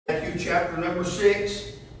chapter number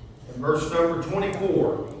 6, and verse number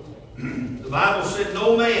 24. The Bible said,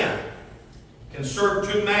 "No man can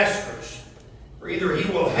serve two masters, for either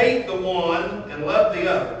he will hate the one and love the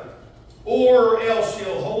other, or else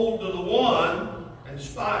he'll hold to the one and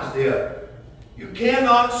despise the other. You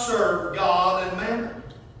cannot serve God and mammon.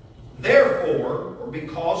 Therefore, or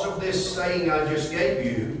because of this saying I just gave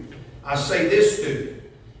you, I say this to you.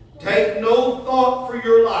 Take no thought for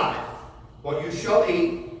your life, what you shall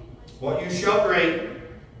eat, what you shall drink,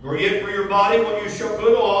 nor yet for your body what you shall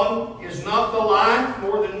put on. Is not the life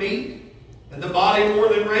more than meat, and the body more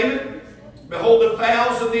than raiment? Behold the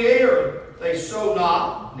fowls of the air, they sow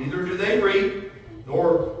not, neither do they reap,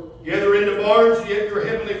 nor gather into barns, yet your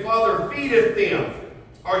heavenly Father feedeth them.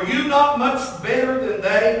 Are you not much better than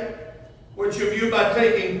they? Which of you by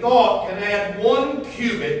taking thought can add 1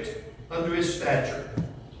 cubit unto his stature?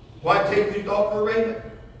 Why take you thought for raiment?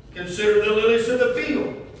 Consider the lilies of the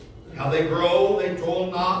field, how they grow, they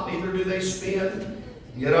toil not, neither do they spin.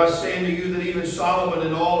 Yet I say unto you that even Solomon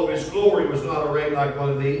in all of his glory was not arrayed like one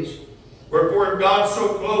of these. Wherefore if God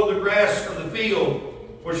so clothed the grass of the field,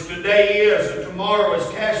 which today is and tomorrow is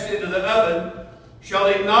cast into the oven,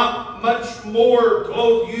 shall he not much more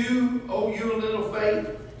clothe you, O you little faith?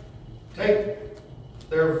 Take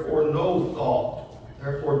therefore no thought.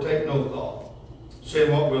 Therefore take no thought,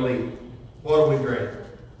 saying what we'll eat, what will we drink,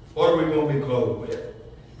 what are we going to be clothed with?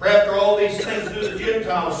 For after all these things do the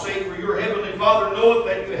Gentiles say, for your heavenly Father knoweth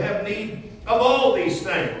that you have need of all these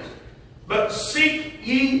things. But seek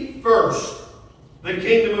ye first the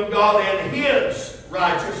kingdom of God and his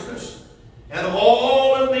righteousness, and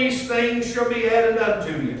all of these things shall be added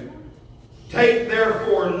unto you. Take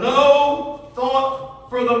therefore no thought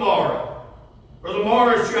for the morrow, for the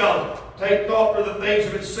morrow shall take thought for the things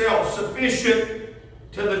of itself. Sufficient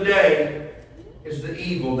to the day is the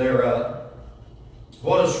evil thereof."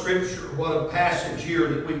 What a scripture, what a passage here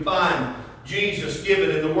that we find Jesus given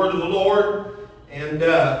in the word of the Lord. And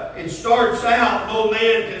it starts out, no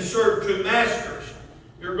man can serve two masters.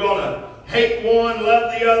 You're going to hate one,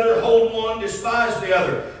 love the other, hold one, despise the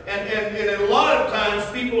other. And a lot of times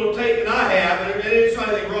people have taken, I have, and there's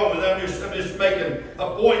nothing wrong with it, I'm just making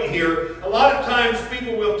a point here. A lot of times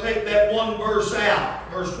people will take that one verse out,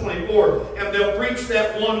 verse 24, and they'll preach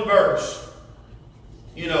that one verse,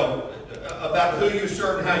 you know, about who you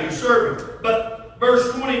serve and how you serve him. But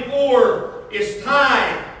verse 24 is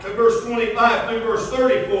tied to verse 25 through verse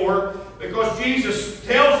 34 because Jesus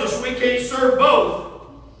tells us we can't serve both.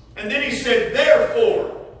 And then he said,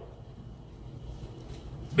 therefore,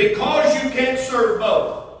 because you can't serve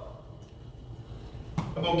both,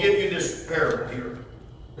 I'm going to give you this parable here,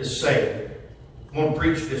 this saying. I'm going to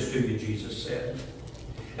preach this to you, Jesus said.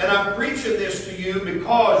 And I'm preaching this to you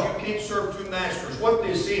because you can't serve two masters. What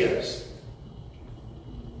this is,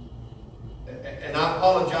 and I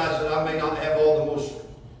apologize that I may not have all the most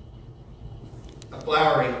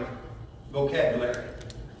flowery vocabulary.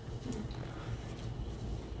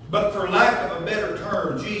 But for lack of a better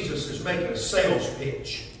term, Jesus is making a sales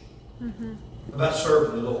pitch about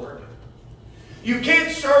serving the Lord. You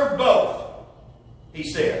can't serve both, he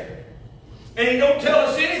said. And he don't tell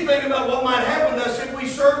us anything about what might happen to us if we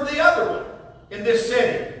serve the other one in this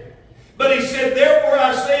setting. But he said, therefore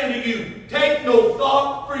I say unto you, take no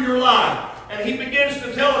thought for your life. And he begins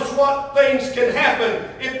to tell us what things can happen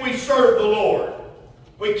if we serve the Lord.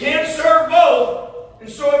 We can't serve both. And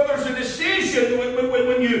so if there's a decision,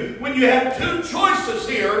 when you have two choices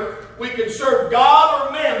here, we can serve God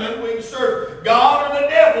or mammon. We can serve God or the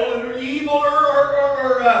devil, and evil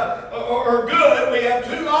or good. We have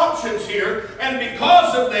two options here. And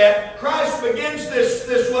because of that, Christ begins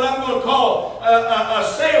this what I'm going to call a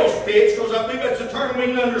sales pitch, because I think that's a term we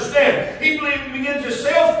can understand. He begins a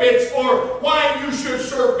sales pitch for why you should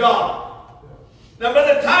serve God. Now,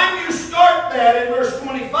 by the time you start that in verse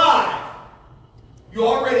 25, you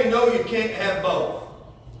already know you can't have both.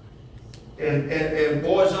 And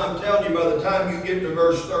boys, I'm telling you, by the time you get to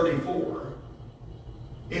verse 34,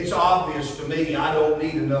 it's obvious to me I don't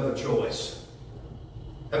need another choice.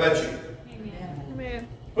 How about you? Amen.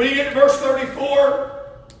 When you get to verse 34,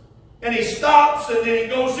 and he stops, and then he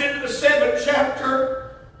goes into the 7th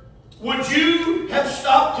chapter, would you have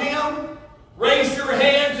stopped him, raised your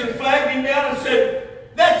hands, and flagged him down and said,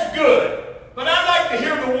 that's good, but I'd like to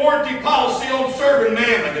hear the warranty policy on serving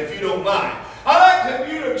mammon, if you don't mind. I'd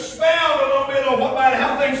like you to expound a little bit on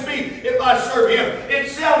how things be if I serve him. It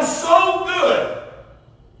sounds so good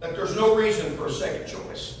that there's no reason for a second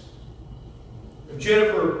choice. If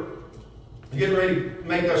Jennifer was getting ready to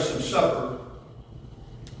make us some supper,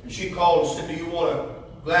 and she called and said, do you want a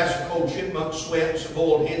glass of cold chipmunk sweat and some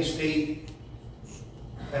boiled hen's teeth?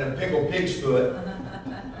 And and a pickled pig's foot.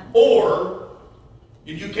 Or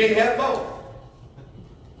you can't have both.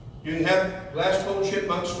 You can have a glass cold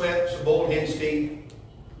chipmunk sweat, some boiled hen's teeth,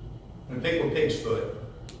 and a pickled pig's foot.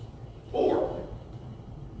 Or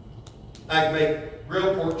I can make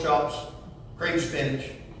grilled pork chops, creamed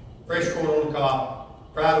spinach, fresh corn on the cob,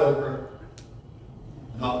 fried okra,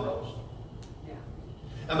 and hot rolls. Yeah.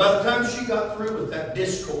 And by the time she got through with that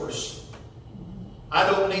discourse, I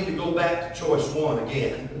don't need to go back to choice one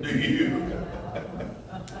again, do you?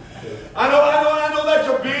 I know that's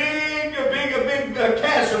a big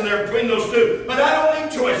chasm there between those two, but I don't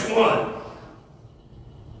need choice one.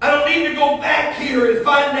 I don't need to go back here and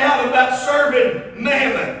find out about serving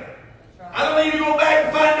mammon. I don't need to go back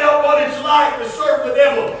and find out what it's like to serve the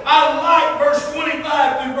devil. I like verse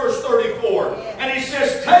 25 through verse 34. And he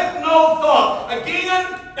says, take no thought.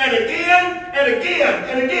 Again and again and again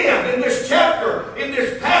and again. In this chapter, in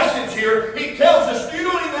this passage here, he tells us you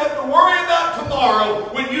don't even have to worry about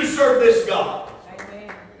tomorrow when you serve this God.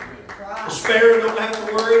 Amen. The sparrow don't have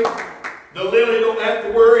to worry. The lily don't have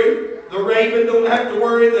to worry. The raven don't have to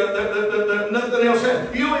worry. Nothing else.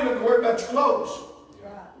 You don't even have to worry about your clothes.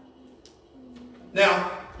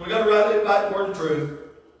 Now, we've got to write the word of truth.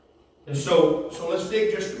 And so let's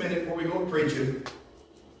dig just a minute before we go preaching.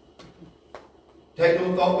 Take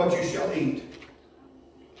no thought what you shall eat.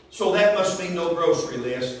 So that must mean no grocery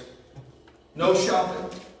list. No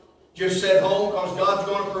shopping. Just sit home because God's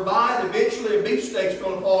going to provide. Eventually a beefsteak's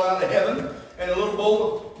going to fall out of heaven and a little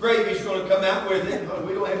bowl of gravy's going to come out with it.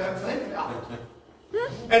 We don't have to think about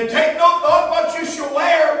it. And take no thought what you shall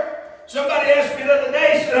wear. Somebody asked me the other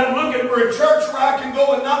day, said, I'm looking for a church where I can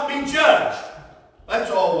go and not be judged.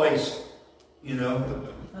 That's always,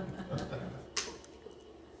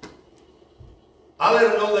 I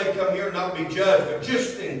let them know they can come here and not be judged, but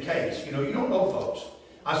just in case, you don't know folks.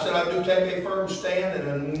 I said I do take a firm stand and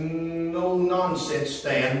a no-nonsense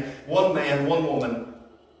stand. One man, one woman.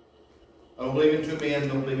 I don't believe in two men,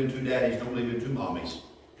 don't believe in two daddies, don't believe in two mommies.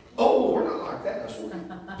 Oh, we're not like that.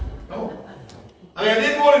 No. I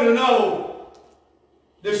didn't want him to know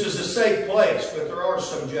this is a safe place, but there are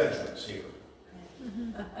some judgments here.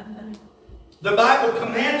 The Bible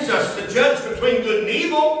commands us to judge between good and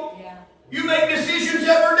evil. Yeah. You make decisions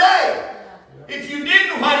every day. Yeah. If you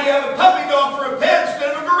didn't, why do you have a puppy dog for a pet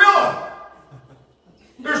instead of a gorilla?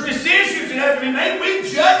 There's decisions that have to be made. We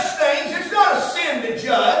judge things. It's not a sin to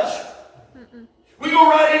judge. We go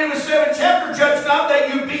right into the 7th chapter, judge not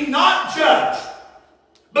that you be not judged.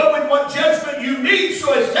 But with what judgment you need,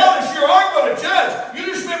 so it's telling us you aren't going to judge. You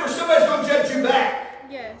just remember somebody's going to judge you back.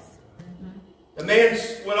 Yes. The man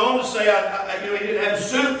went on to say, he didn't have a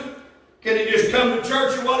suit. Can he just come to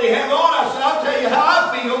church and what he had on? I said, I'll tell you how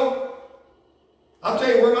I feel. I'll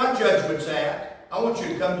tell you where my judgment's at. I want you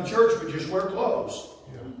to come to church, but just wear clothes.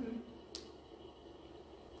 Yeah.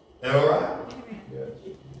 That all right? Yes.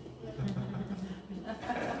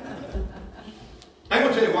 I'm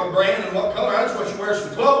going to tell you what brand and what color. I just want you to wear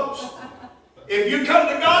some clothes. If you come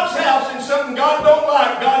to God's house and something God don't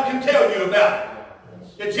like, God can tell you about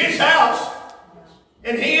it. It's His house.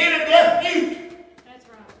 And He ain't a deaf mute. That's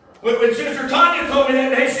right. When Sister Tanya told me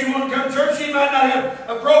that day she wanted to come to church, she might not have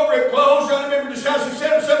appropriate clothes. I remember this house, she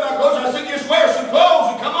said something about clothes. I said, just wear some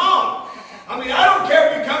clothes and come on. I don't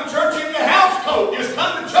care if you come to church in your house coat. Just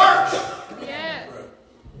come to church. Yes.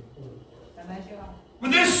 When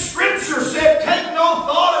this scripture said, take no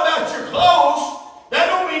thought about your clothes, that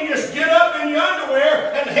don't mean just get up in your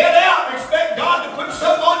underwear and head out and expect God to put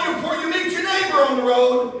something on you before you meet your neighbor on the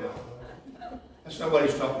road. That's not what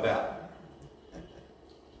He's talking about.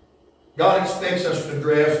 God expects us to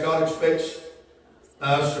dress. God expects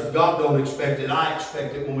us. If God don't expect it, I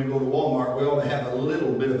expect it when we go to Walmart. We ought to have a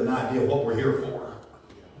little bit of an idea of what we're here for.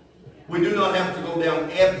 We do not have to go down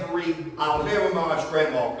every aisle. Remember my wife's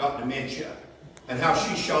grandma got dementia. And how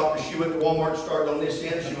she shopped as she went to Walmart and started on this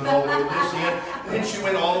end, she went all the way to this end, and then she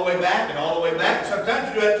went all the way back and all the way back. Sometimes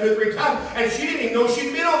you do that 2 or 3 times, and she didn't even know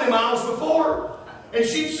she'd been on them aisles before. And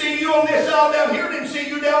she'd see you on this aisle down here, didn't see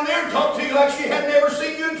you down there, and talk to you like she had never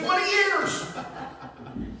seen you in 20 years.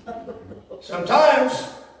 Sometimes,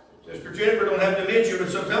 Sister Jennifer don't have dementia, but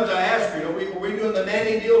sometimes I ask her, are we doing the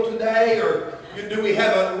nanny deal today, or do we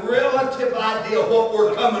have a relative idea of what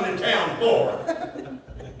we're coming to town for?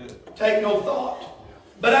 Take no thought.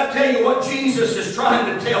 But I tell you what Jesus is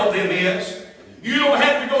trying to tell them is, you don't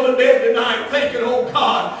have to go to bed tonight thinking, oh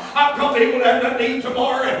God, I probably ain't going to have nothing to eat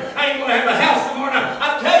tomorrow, and I ain't going to have a house tomorrow night.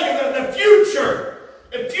 I tell you that the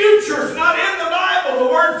future's not in the Bible.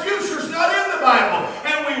 The word future's not in the Bible.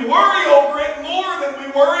 And we worry over it more than we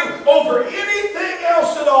worry over anything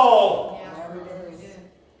else at all.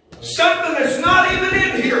 Something that's not even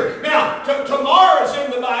in here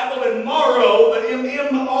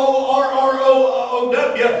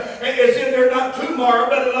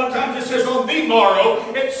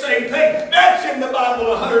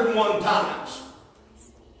Bible 101 times.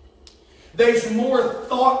 There's more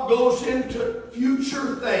thought goes into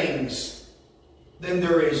future things than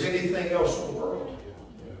there is anything else in the world.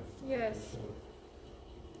 Yes.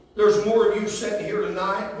 There's more of you sitting here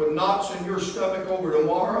tonight with knots in your stomach over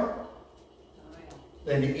tomorrow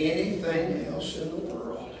than anything else in the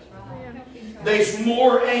world. There's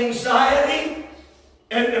more anxiety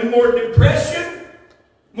and more depression,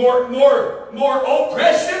 more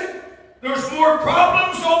oppression. There's more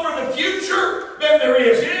problems over the future than there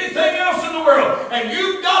is anything else in the world. And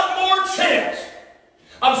you've got more chance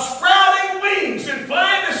of sprouting wings and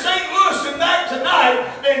flying to St. Louis and back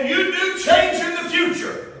tonight than you do changing the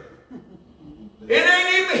future. It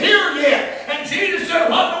ain't even here yet. And Jesus said,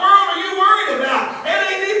 what in the world are you worried about?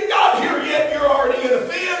 It ain't even got here yet. You're already in a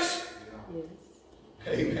fence.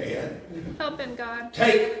 Amen. Help him, God.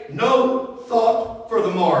 Take no thought for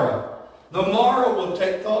the morrow. The morrow will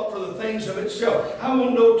take thought for the things of itself. I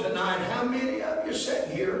will know tonight how many of you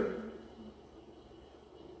sitting here,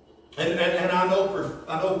 and I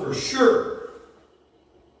know for sure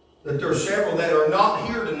that there are several that are not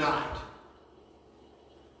here tonight,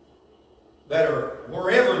 that are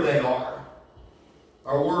wherever they are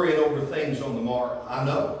worrying over things on the morrow. I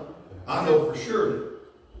know for sure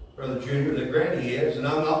that Brother Junior, that Granny is, and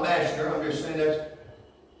I'm not bashing her. I'm just saying that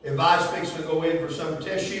if I was fixing to go in for some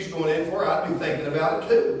test she's going in for, I'd be thinking about it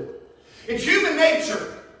too. It's human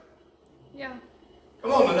nature. Yeah.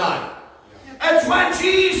 Come on tonight. That's why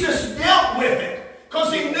Jesus dealt with it,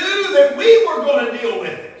 because he knew that we were going to deal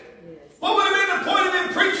with it. What would have been the point of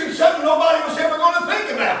him preaching something nobody was ever going to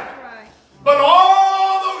think about? Right. But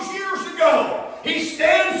all those years ago, he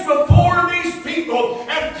stands before these people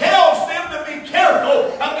and tells them to be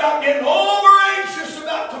careful about getting over anxious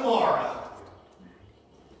about tomorrow.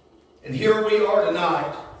 And here we are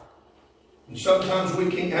tonight. And sometimes we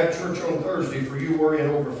can't have church on Thursday for you worrying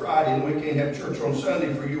over Friday, and we can't have church on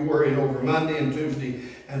Sunday for you worrying over Monday and Tuesday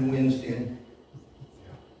and Wednesday.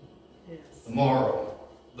 The morrow,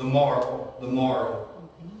 the morrow, the morrow.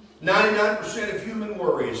 99% of human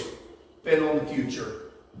worry is spent on the future.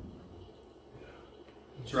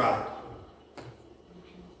 That's right.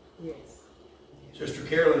 Yes. Sister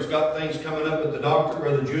Carolyn's got things coming up at the doctor.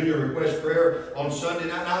 Brother Junior requests prayer on Sunday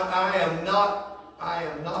night. I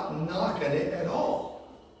am not knocking it at all.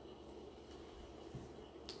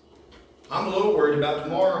 I'm a little worried about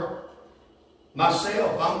tomorrow.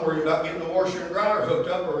 Myself, I'm worried about getting the washer and dryer hooked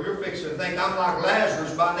up, or you're fixing to think I'm like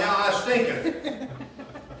Lazarus by now. I stinketh.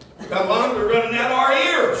 Got lumber running out our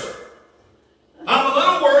ears. I'm a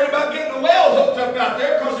little worried about getting the well hooked up out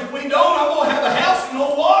there, because if we don't, I'm going to have a house and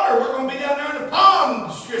no water. We're going to be down there in the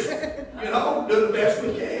ponds, just, do the best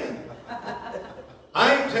we can.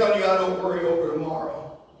 I ain't telling you I don't worry over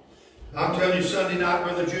tomorrow. I'm telling you, Sunday night,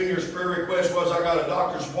 Brother Junior's prayer request was, I got a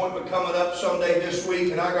doctor's appointment coming up someday this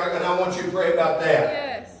week, and I want you to pray about that.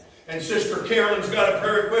 Yes. And Sister Carolyn's got a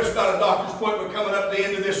prayer request about a doctor's appointment coming up at the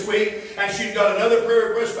end of this week. And she's got another prayer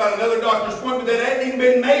request about another doctor's appointment that hasn't even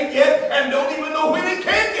been made yet and don't even know when it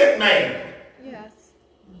can get made. Yes.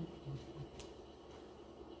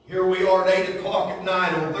 Here we are at 8 o'clock at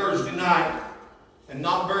night on Thursday night. And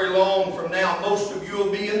not very long from now, most of you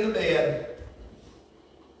will be in the bed.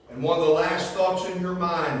 And one of the last thoughts in your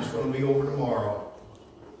mind is going to be over tomorrow.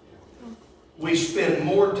 We spend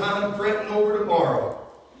more time fretting over tomorrow.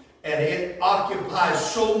 And it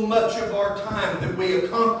occupies so much of our time that we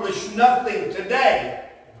accomplish nothing today.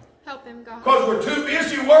 Help him, God. Because we're too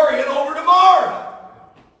busy worrying over tomorrow.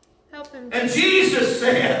 Help him, God. And Jesus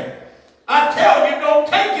said, I tell you, don't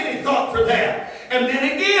take any thought for that. And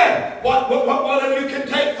then again, what of you can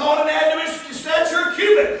take thought and add to his stature a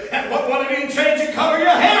cubit? And what of you can change the color of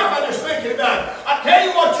your hair by just thinking about it? I tell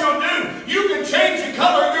you what you'll do. You can change the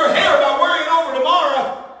color of your hair by worrying over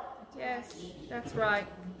tomorrow. Yes, that's right.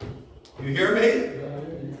 You hear me?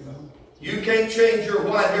 You can't change your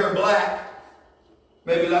white hair black,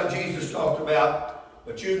 maybe like Jesus talked about,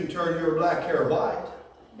 but you can turn your black hair white.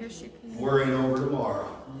 Yes, you can. Worrying over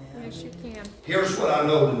tomorrow. Yes, you can. Here's what I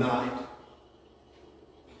know tonight.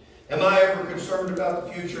 Am I ever concerned about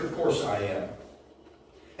the future? Of course I am.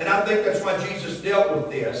 And I think that's why Jesus dealt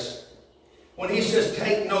with this. When he says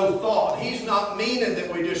take no thought, he's not meaning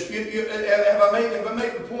that we just, have I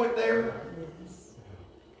made the point there?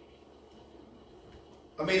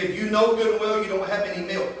 I mean, if you know good and well you don't have any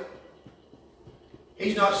milk.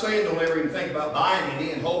 He's not saying don't ever even think about buying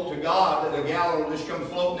any and hope to God that a gallon will just come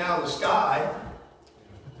floating out of the sky.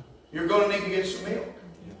 You're going to need to get some milk.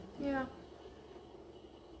 Yeah.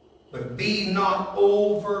 But be not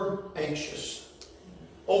over anxious,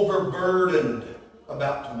 overburdened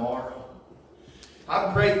about tomorrow.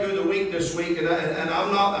 I prayed through the week this week, and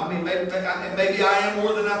I'm not, I mean, maybe I am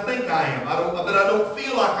more than I think I am. But I don't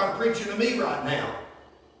feel like I'm preaching to me right now.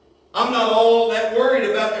 I'm not all that worried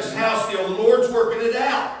about this house deal. The Lord's working it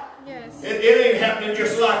out. Yes. It ain't happening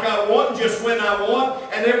just like I want, just when I want,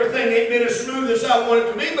 and everything ain't been as smooth as I want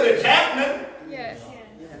it to be, but it's happening. Yes.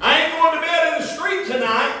 I ain't going to bed in the street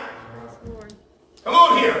tonight. Lord. Come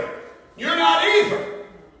on here. You're not either.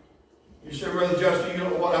 You said, Brother Justin, you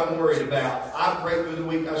know what I'm worried about. I prayed through the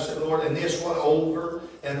week. I said, Lord, and this one over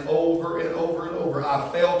and over and over and over. I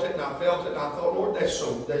felt it and I felt it and I thought, Lord, that's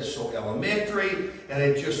so elementary, and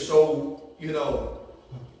it's just so, you know,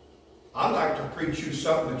 I'd like to preach you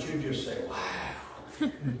something that you just say, wow.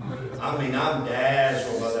 I mean, I'm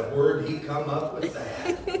dazzled by that word. He come up with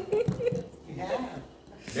that.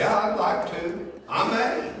 Yeah, I'd like to. I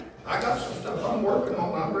may. I got some stuff I'm working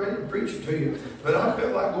on. I'm ready to preach it to you. But I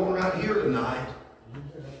felt like going around here tonight.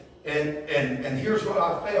 And here's what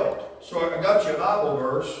I felt. So I got you a Bible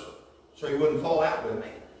verse so you wouldn't fall out with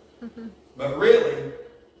me. But really,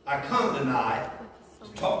 I come tonight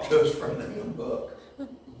to talk to us from the hymn book.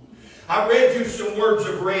 I read you some words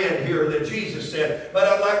of red here that Jesus said, but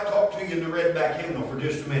I'd like to talk to you in the red back hymnal for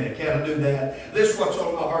just a minute. Can I do that? This is what's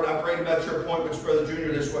on my heart. I prayed about your appointments, Brother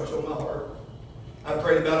Junior. This is what's on my heart. I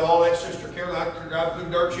prayed about all that, Sister Caroline. I drive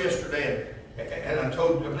through dirt yesterday, and I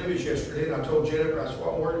believe it was yesterday, and I told Jennifer, I said,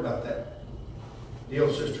 well, I'm worried about that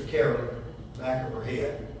deal, Sister Carolyn, back of her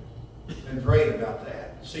head. And praying about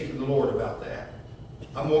that, seeking the Lord about that.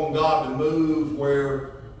 I'm wanting God to move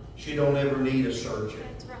where she don't ever need a surgeon.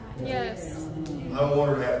 Yes. I don't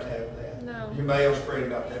want her to have that. No. Anybody else praying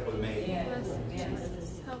about that with me?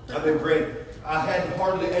 Yes. I've been praying. I hadn't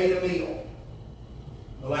hardly ate a meal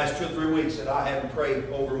the last 2 or 3 weeks that I haven't prayed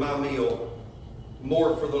over my meal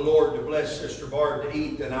more for the Lord to bless Sister Barb to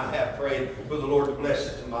eat than I have prayed for the Lord to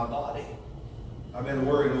bless it to my body. I've been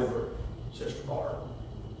worried over Sister Barb.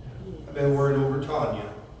 I've been worried over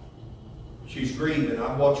Tanya. She's grieving.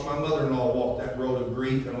 I've watched my mother-in-law walk that road of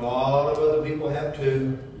grief, and a lot of other people have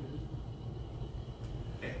too.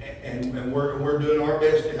 And we're doing our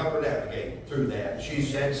best to help her navigate through that.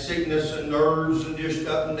 She's had sickness and nerves and just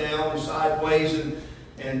up and down and sideways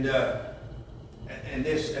and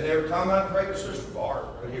this. And every time I pray for Sister Barb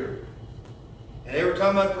right here, and every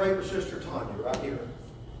time I pray for Sister Tanya right here,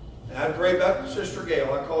 and I pray about Sister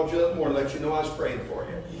Gail. I called you the other morning to let you know I was praying for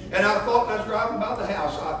you. And I thought when I was driving by the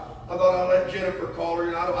house, I thought I'd let Jennifer call her.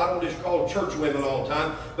 And I don't just call church women all the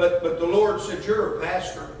time, but the Lord said, you're a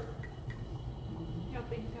pastor.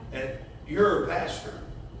 And you're a pastor.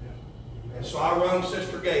 And so I rung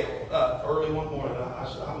Sister Gail up early one morning. I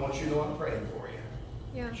said, I want you to know I'm praying for you.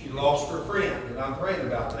 Yeah. She lost her friend, and I'm praying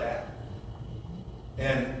about that.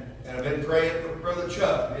 And I've been praying for Brother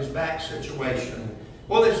Chuck, his back situation.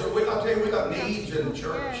 Well, I'll tell you, we got needs in the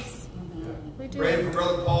church. Yes. We do. Praying for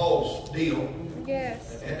Brother Paul's deal.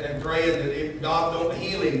 Yes. And praying that if God don't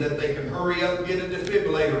heal him, that they can hurry up and get a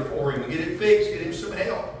defibrillator for him, get it fixed, get him some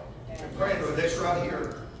help. I'm praying for this right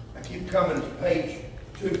here. I keep coming to page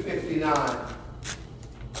 259.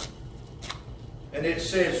 And it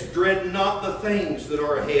says, dread not the things that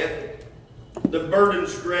are ahead, the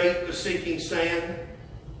burdens great, the sinking sand,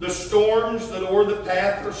 the storms that o'er the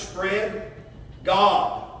path are spread.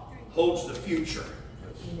 God holds the future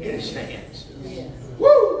in his hands.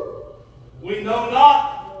 Woo! We know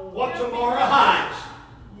not what tomorrow hides,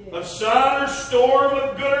 of sun or storm,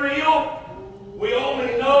 of good or ill. We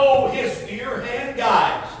only know his dear hand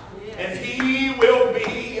guides, and he will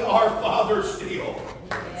be our Father still.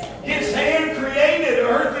 His hand created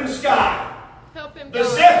earth and sky, Help him, the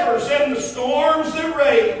God. zephyrs and the storms that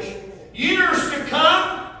rage, years to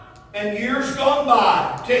come and years gone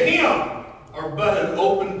by. To him are but an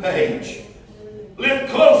open page. Live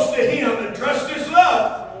close to him and trust his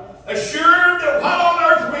love, assured that while on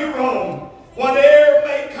earth we roam, whatever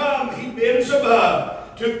may come, he bends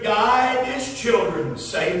above to guide his children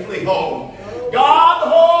safely home. God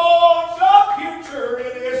holds a future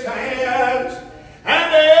in his hands,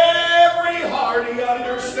 and every heart he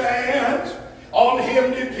understands. On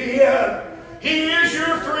him depend, he is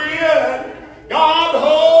your friend. God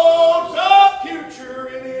holds a future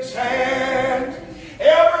in his hands.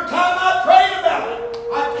 Every time I pray about it,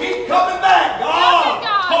 I keep coming back. God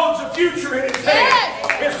holds a future in his hands.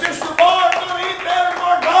 If Sister Barb don't eat better,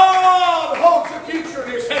 more, God holds a future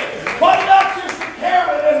in his hands. What about Sister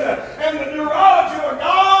Carolyn and the neurology?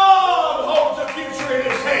 God holds a future in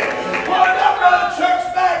his hands. What about Brother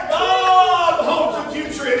Chuck's back? God holds a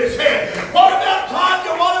future in his hands. What about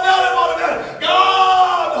Tanya? What about it? What about it?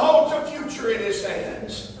 God holds a future in his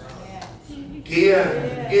hands.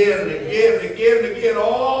 Again, again, again, again, again,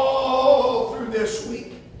 all through this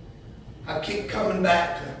keep coming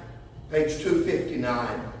back to page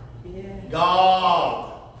 259.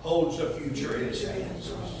 God holds the future in His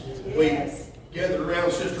hands. We gathered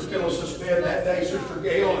around Sister Phyllis's bed that day, Sister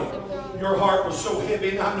Gail, and your heart was so heavy,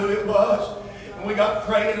 and I knew it was. And we got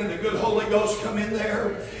praying, and the good Holy Ghost come in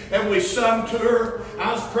there, and we sung to her.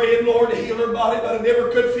 I was praying, Lord, to heal her body, but I never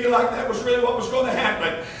could feel like that was really what was going to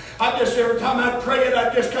happen. I just, every time I'd pray it,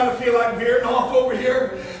 I'd just kind of feel like veering off over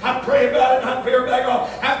here. I'd pray about it, and I'd veer back off.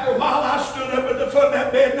 After a while, I stood up at the foot of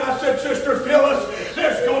that bed, and I said, Sister Phyllis,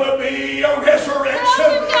 there's going to be a resurrection.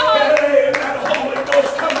 And that Holy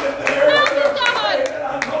Ghost comes in there. And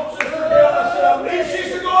I told Sister Gail, I said, I believe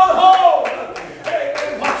she's going home.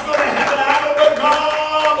 Amen. What's going to happen? I don't know.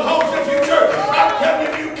 God holds the future. I'm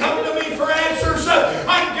telling you, come to me for answers.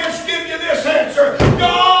 I can just give you this answer.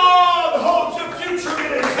 God holds the future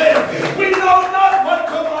in His hand. We know not what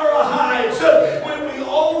tomorrow hides. When we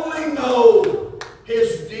only know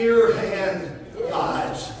His dear hand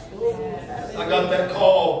guides. I got that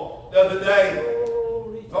call the other day.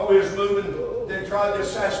 Oh, we was moving. They tried to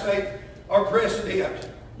assassinate our president.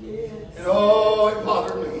 And oh, it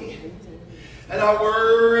bothered me. And I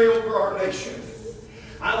worry over our nation.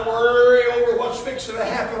 I worry over what's fixing to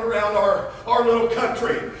happen around our little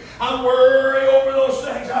country. I worry over those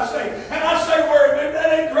things. I say worry, maybe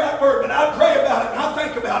that ain't the right word, but I pray about it and I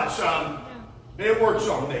think about it some. And it works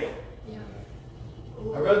on me.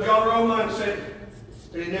 I read John Roman said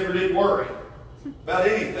that he never did worry about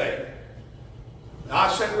anything. I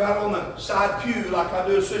sat right on the side pew like I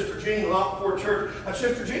do with Sister Jean a lot before church. I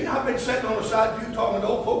said, Sister Jean, I've been sitting on the side pew talking to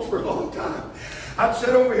old folks for a long time. I'd sit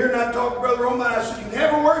over here and I'd talk to Brother Roman. I said, you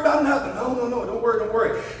never worry about nothing. No, don't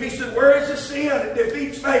worry. He said, where is the sin? It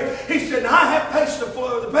defeats faith. He said, now I have paced the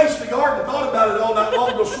yard and thought about it all night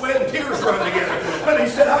long till sweat and tears run together. But he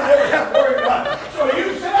said, I never have to worry about it. So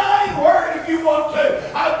you said, I ain't worried if you want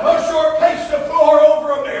to. I'd push or pace the floor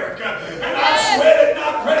over America. And I'd sweat it and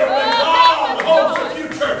I'd pray over it. God holds the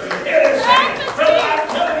future in His hands. And I'm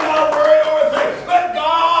telling you, I'll worry over things. But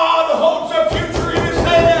God holds the future in His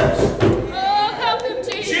hands.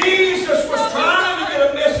 Jesus was trying to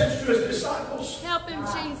get a message to His disciples. Help Him,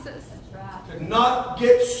 Jesus. To not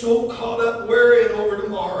get so caught up worrying over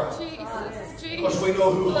tomorrow. Jesus. Because we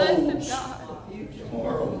know who holds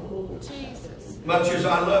tomorrow. Jesus. Much as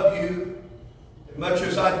I love you, as much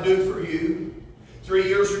as I do for you, 3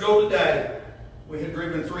 years ago today, we had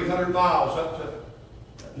driven 300 miles up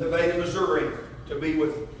to Nevada, Missouri to be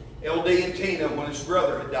with LD and Tina when his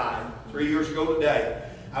brother had died 3 years ago today.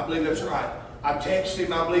 I believe that's right. I texted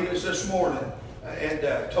him, I believe it's this morning,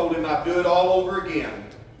 and told him I'd do it all over again.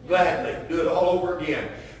 Gladly, do it all over again.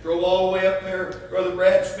 Drove all the way up there. Brother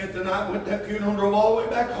Brad spent the night, went to that funeral, and drove all the way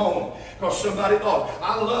back home. Because somebody thought,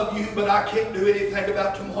 I love you, but I can't do anything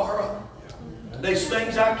about tomorrow. There's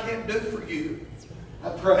things I can't do for you. I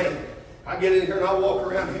pray. I get in here and I'll walk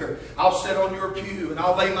around here. I'll sit on your pew and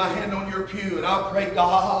I'll lay my hand on your pew and I'll pray,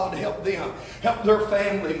 God, help them. Help their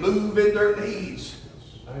family move in their needs.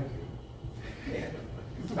 Thank you.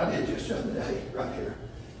 And I did just the other day, right here.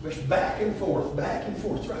 Just back and forth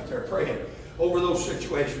right there, praying over those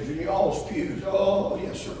situations in y'all's pews. Oh,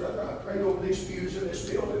 yes, sir, brother. I prayed over these pews in this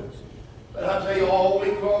building. But I tell you, all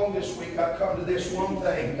week long this week, I've come to this one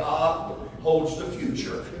thing. God holds the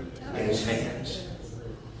future in His hands.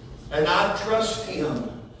 And I trust Him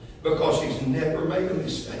because He's never made a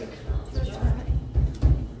mistake.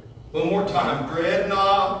 One more time. Dread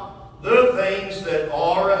not the things that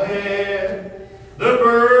are ahead, the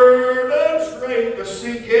burdens great, the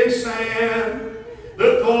sinking sand,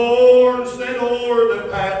 the thorns that o'er the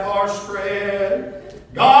path are spread.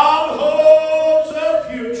 God holds the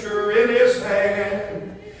future in His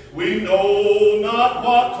hand. We know not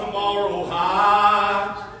what tomorrow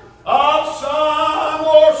hides, of sun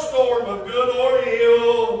or storm, of good or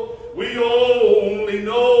ill. We only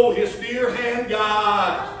know His dear hand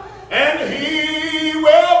guides, and He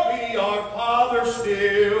will be our Father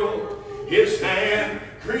still. His hand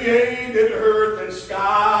created earth and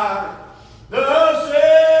sky, the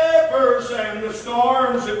zephyrs and the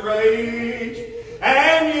storms that rage,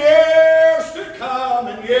 and years to come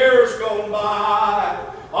and years gone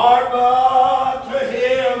by are but to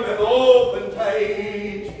Him an open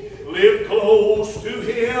page. Live close to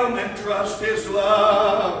Him and trust His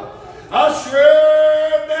love,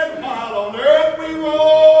 assured that while on earth we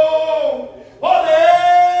roam,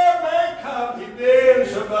 whatever may come, He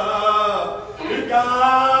bends above to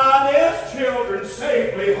guide His children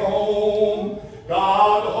safely home.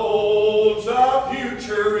 God holds the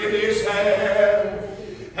future in His hand,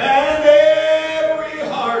 and every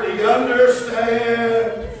heart He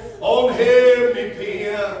understands. On Him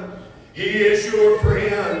depend. He is your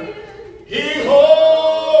friend. He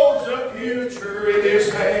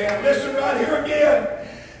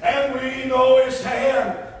And we know His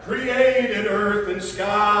hand created earth and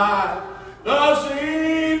sky, the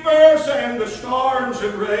zephyrs and the storms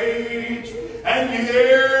that rage, and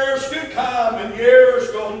years to come and years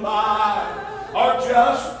gone by are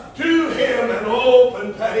just to Him an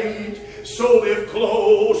open page. So live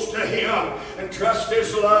close to Him and trust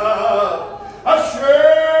His love,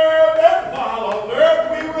 assured that while on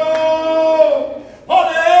earth we roam,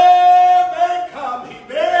 whatever may come, He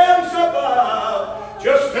bends above,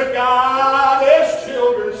 just to guide His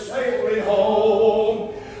children safely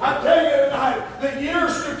home. I tell you tonight, the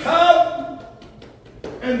years to come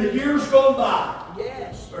and the years gone by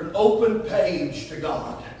are an open page to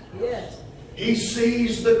God. He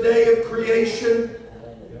sees the day of creation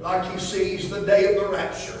like He sees the day of the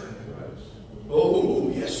rapture. Oh,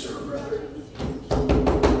 yes, sir, brother.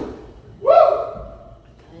 Woo!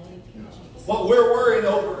 What we're worried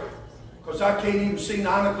over, because I can't even see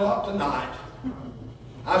 9 o'clock tonight.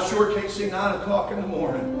 I sure can't see 9 o'clock in the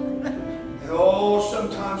morning. And oh,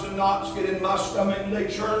 sometimes the knots get in my stomach and they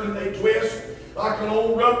churn and they twist like an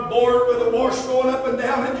old rub board with a wash going up and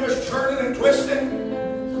down and just churning and twisting.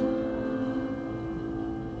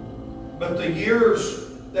 But the years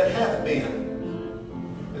that have been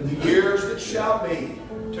and the years that shall be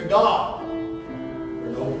to God are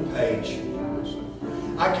an open page.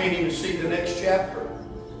 I can't even see the next chapter.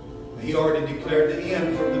 He already declared the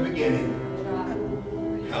end from the beginning.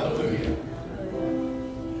 Hallelujah.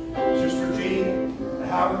 Sister Jean,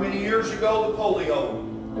 however many years ago the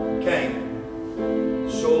polio came,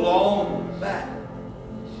 so long back.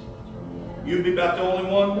 You'd be about the only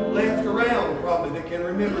one left around probably that can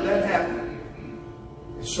remember that happening.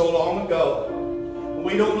 It's so long ago.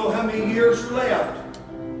 We don't know how many years are left.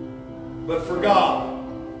 But for God,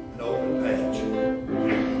 an open page.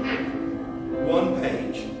 One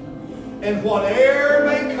page. And whatever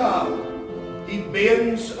may come, He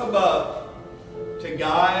bends above to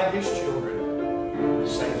guide His children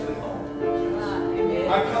safely home.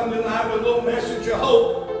 I come tonight with a little message of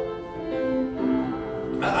hope.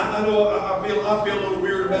 I know I feel a little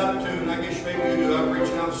weird about it too, and I guess maybe you do. I'm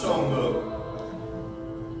preaching out a songbook.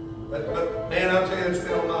 But man, I'll tell you, it's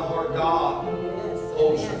been on my heart. God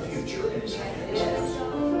holds the future in His hands.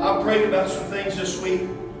 I prayed about some things this week.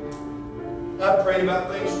 I prayed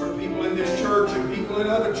about things for people in this church and people in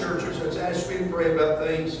other churches that's asked me to pray about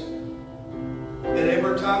things. And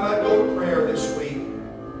every time I go to prayer this week,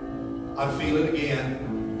 I feel it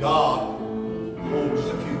again. God holds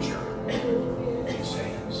the future in His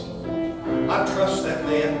hands. I trust that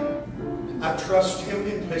man. I trust him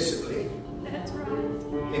implicitly. That's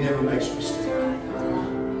right. He never makes mistakes.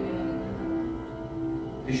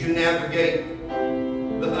 As you navigate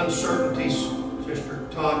the uncertainties, Sister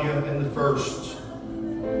Tanya, and the firsts,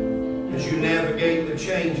 as you navigate the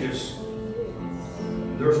changes,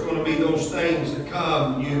 there's going to be those things that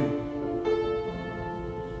come. You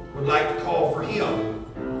would like to call for Him.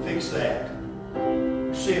 Fix that.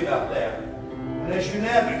 See about that. And as you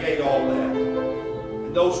navigate all that,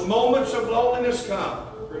 and those moments of loneliness come,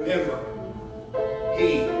 remember,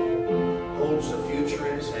 He holds the future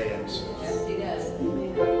in His hands. Yes, He does.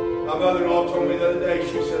 My mother-in-law told me the other day,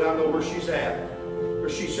 she said, I know where she's at.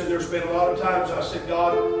 But she said, there's been a lot of times I said,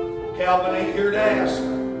 God, Calvin ain't here to ask.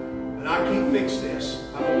 And I can't fix this.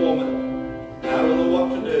 I'm a woman. And I don't know what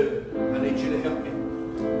to do. I need you to help me.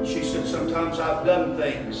 She said, sometimes I've done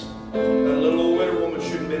things that a little old widow woman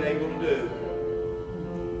shouldn't have been able to do.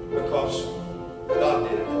 Because God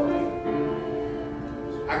did it for me.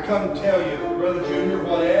 I come to tell you, Brother Junior,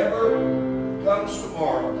 whatever comes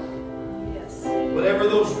tomorrow, whatever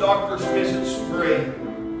those doctor's visits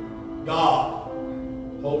bring, God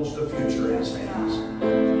holds the future in His hands.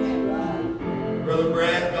 Brother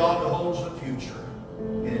Brad, God holds the future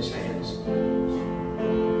in His hands.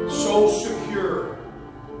 So secure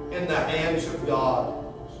in the hands of God.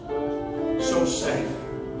 So safe.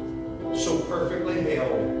 So perfectly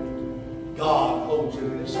held. God holds it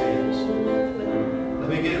in His hands. Let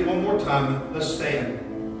me get it one more time. Let's stand.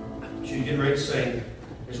 She's getting ready to sing.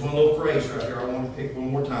 There's one little phrase right here I want to pick one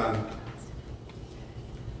more time.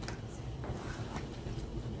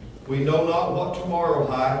 We know not what tomorrow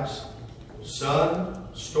hides. Sun,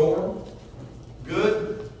 storm,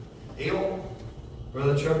 good, ill.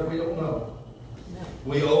 Brother Chuck, we don't know.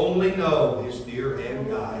 We only know His dear hand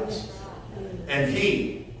guides. And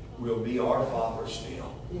He will be our Father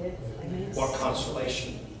still. What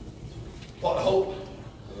consolation. What hope.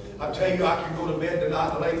 I tell you, I can go to bed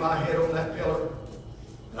tonight and lay my head on that pillow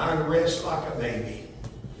and I can rest like a baby,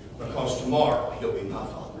 because tomorrow He'll be my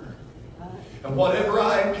Father. And whatever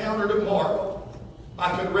I encounter tomorrow,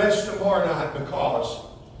 I can rest tomorrow night, because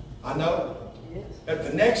I know That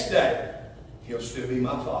the next day, He'll still be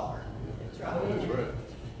my Father. That's right.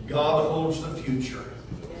 God holds the future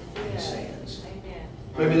in His hands.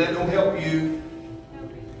 Maybe that don't help you.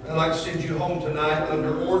 I'd like to send you home tonight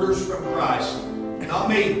under orders from Christ. Not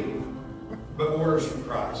me, but orders from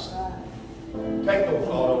Christ. Take no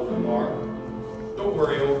thought over tomorrow. Don't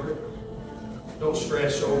worry over it. Don't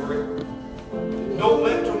stress over it. Don't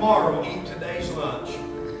let tomorrow eat today's lunch.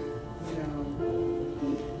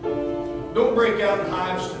 Don't break out in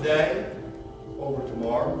hives today over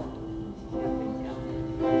tomorrow.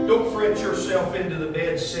 Don't fret yourself into the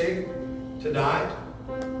bed sick tonight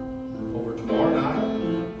over tomorrow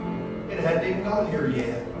night. It hadn't even got here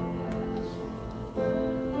yet.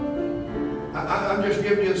 I'm just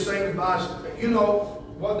giving you the same advice. You know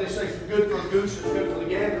what they say, it's good for a goose, it's good for the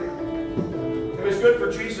gander. If it's good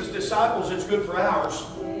for Jesus' disciples, it's good for ours.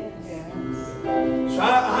 So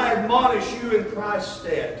I admonish you in Christ's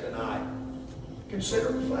stead tonight.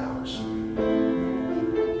 Consider the flowers.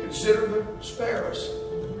 Consider the sparrows.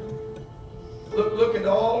 Look at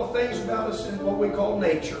all the things about us in what we call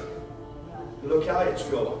nature. Look how it's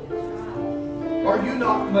going. Are you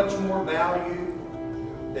not much more valued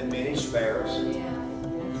than many sparrows?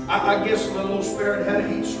 I guess the little old sparrow had a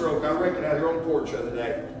heat stroke. I reckon out here on the porch the other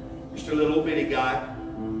day. Just a little bitty guy.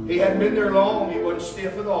 He hadn't been there long. He wasn't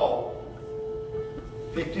stiff at all.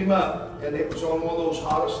 Picked him up, and it was on one of those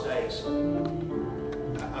hottest days.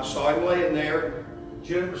 I saw him laying there.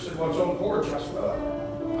 Jennifer said, "What's on the porch?" I said,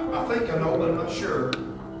 "I think I know, but I'm not sure."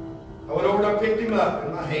 I went over and I picked him up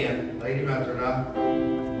in my hand, laid him out there,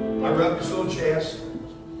 and I rubbed his little chest.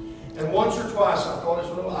 And once or twice I thought his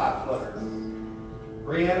little eye fluttered.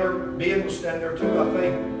 Brianna, Ben was standing there too, I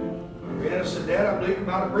think. Brianna said, "Dad, I believe he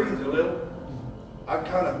might have breathed a little." I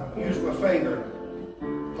kind of used my finger,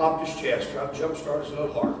 popped his chest, tried to jumpstart his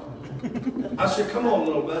little heart. I said, "Come on,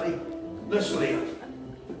 little buddy, let's live.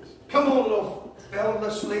 Come on, little fella,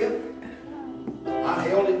 let's live." I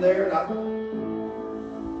held him there, and I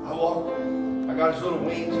walked. I got his little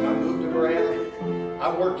wings, and I moved him around. I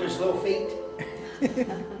worked his little feet.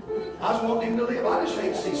 I was wanting him to live. I just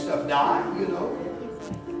hate to see stuff die, you know.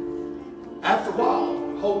 After a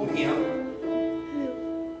while, holding him,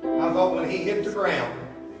 I thought when he hit the ground,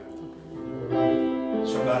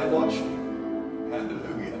 somebody watched him.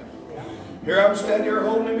 Hallelujah. Here I'm standing here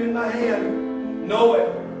holding him in my hand, knowing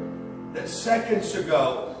that seconds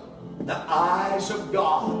ago, the eyes of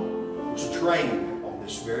God was trained on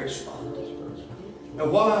this very spot.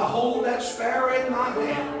 And while I hold that sparrow in my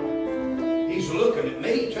hand, He's looking at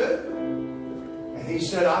me too. And He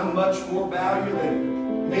said, "I'm much more valuable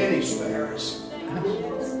than many sparrows."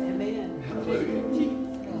 Amen. Hallelujah.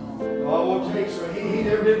 Oh, what takes so he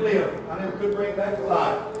never did live. I never could bring him back to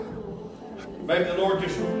life. Maybe the Lord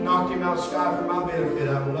just knocked him out of the sky for my benefit.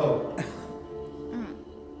 I don't know.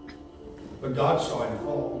 But God saw him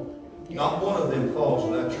fall. Not one of them falls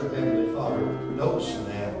without your Heavenly Father noticing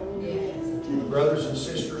that. Brothers and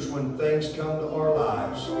sisters, when things come to our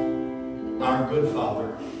lives, our good Father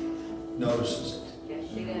notices it. Yes,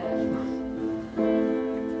 He does.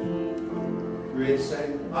 You ready to say?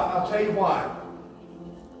 I'll tell you why.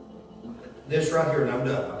 This right here, and I'm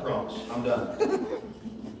done. I promise. I'm done.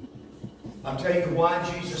 I'll tell you why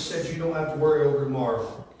Jesus said you don't have to worry over tomorrow.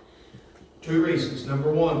 2 reasons.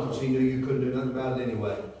 Number 1, because He knew you couldn't do nothing about it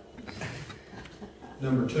anyway.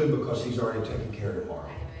 Number 2, because He's already taken care of tomorrow.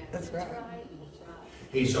 That's right.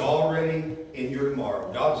 He's already in your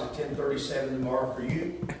tomorrow. God's at 10:37 tomorrow for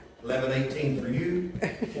you, 11:18 for you,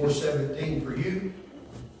 4:17 for you,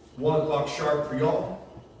 1 o'clock sharp for y'all.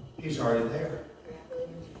 He's already there.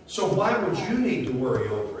 So why would you need to worry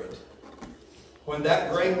over it when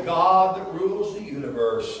that great God that rules the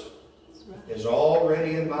universe is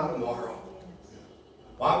already in my tomorrow?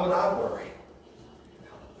 Why would I worry?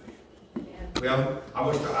 Well, I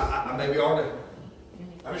wish I maybe ought to.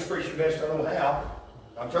 I'm just preaching the best I know how.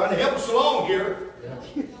 I'm trying to help us along here.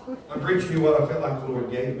 I'm preaching you what I felt like the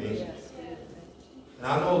Lord gave me. And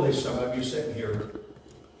I know there's some of you sitting here,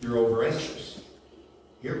 you're over anxious.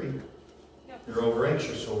 Hear me? You're over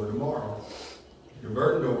anxious over tomorrow. You're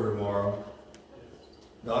burdened over tomorrow.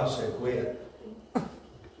 God said, quit.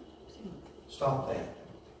 Stop that.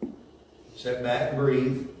 Sit back and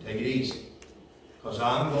breathe. Take it easy. Because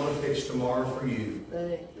I'm going to fix tomorrow for you.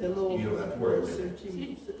 You don't have to worry about it.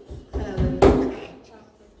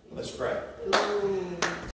 Let's pray.